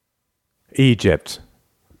Egypt,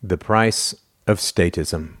 the price of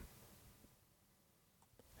statism.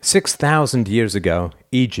 6,000 years ago,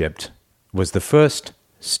 Egypt was the first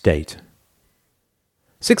state.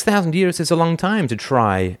 6,000 years is a long time to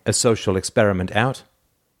try a social experiment out.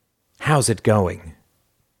 How's it going?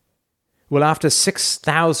 Well, after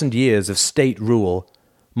 6,000 years of state rule,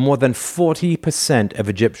 more than 40% of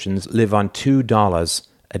Egyptians live on $2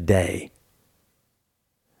 a day.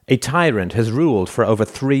 A tyrant has ruled for over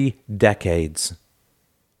 3 decades.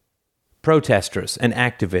 Protesters and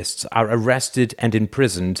activists are arrested and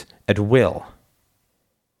imprisoned at will.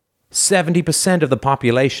 70% of the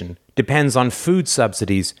population depends on food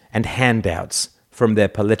subsidies and handouts from their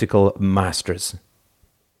political masters.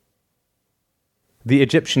 The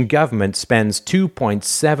Egyptian government spends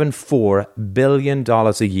 $2.74 billion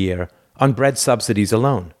a year on bread subsidies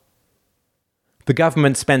alone. The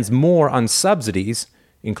government spends more on subsidies,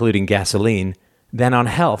 including gasoline, than on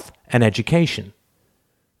health and education.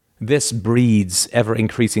 This breeds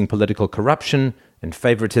ever-increasing political corruption and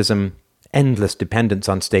favoritism, endless dependence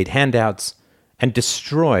on state handouts, and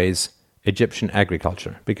destroys Egyptian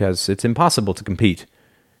agriculture because it's impossible to compete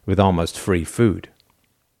with almost free food.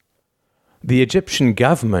 The Egyptian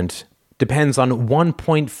government depends on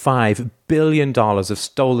 $1.5 billion of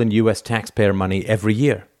stolen U.S. taxpayer money every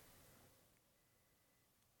year.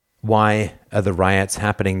 Why are the riots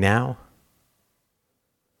happening now?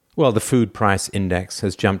 Well, the food price index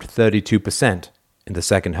has jumped 32% in the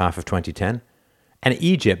second half of 2010, and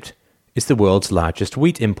Egypt is the world's largest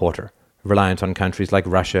wheat importer, reliant on countries like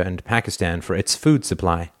Russia and Pakistan for its food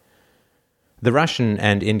supply. The Russian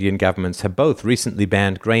and Indian governments have both recently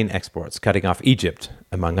banned grain exports, cutting off Egypt,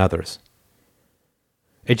 among others.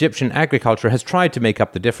 Egyptian agriculture has tried to make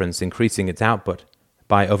up the difference, increasing its output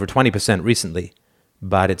by over 20% recently,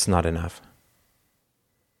 but it's not enough.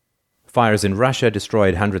 Fires in Russia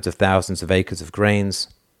destroyed hundreds of thousands of acres of grains.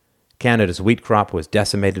 Canada's wheat crop was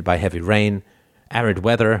decimated by heavy rain. Arid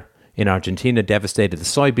weather in Argentina devastated the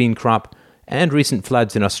soybean crop, and recent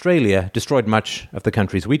floods in Australia destroyed much of the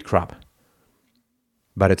country's wheat crop.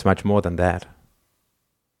 But it's much more than that.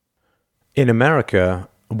 In America,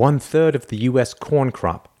 1/3 of the U.S. corn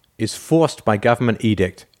crop is forced by government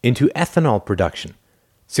edict into ethanol production,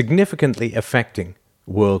 significantly affecting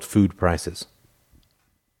world food prices.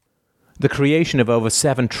 The creation of over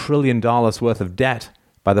 $7 trillion worth of debt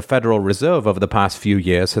by the Federal Reserve over the past few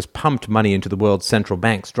years has pumped money into the world's central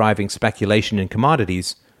banks, driving speculation in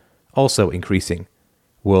commodities, also increasing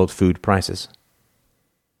world food prices.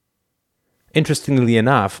 Interestingly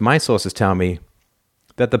enough, my sources tell me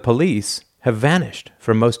that the police have vanished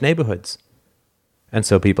from most neighborhoods, and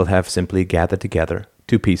so people have simply gathered together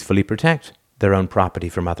to peacefully protect their own property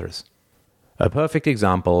from others. A perfect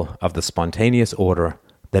example of the spontaneous order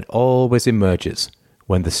that always emerges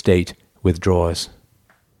when the state withdraws.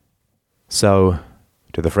 So,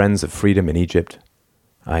 to the friends of freedom in Egypt,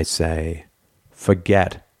 I say,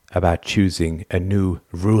 forget about choosing a new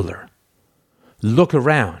ruler. Look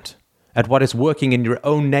around at what is working in your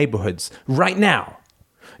own neighborhoods right now.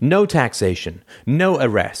 No taxation, no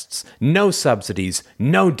arrests, no subsidies,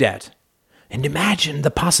 no debt. And imagine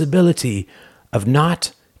the possibility of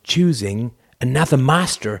not choosing another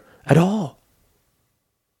master at all.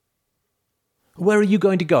 Where are you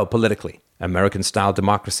going to go politically? American-style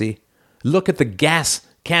democracy? Look at the gas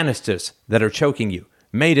canisters that are choking you,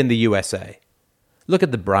 made in the USA. Look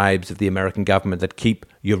at the bribes of the American government that keep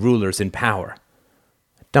your rulers in power.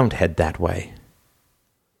 Don't head that way.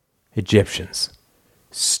 Egyptians,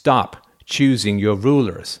 stop choosing your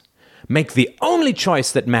rulers. Make the only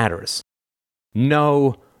choice that matters.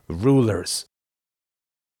 No rulers.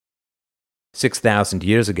 6,000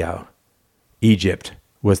 years ago, Egypt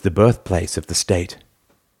was the birthplace of the state.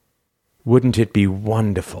 Wouldn't it be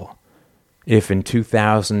wonderful if in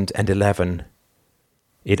 2011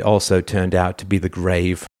 it also turned out to be the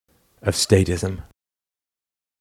grave of statism?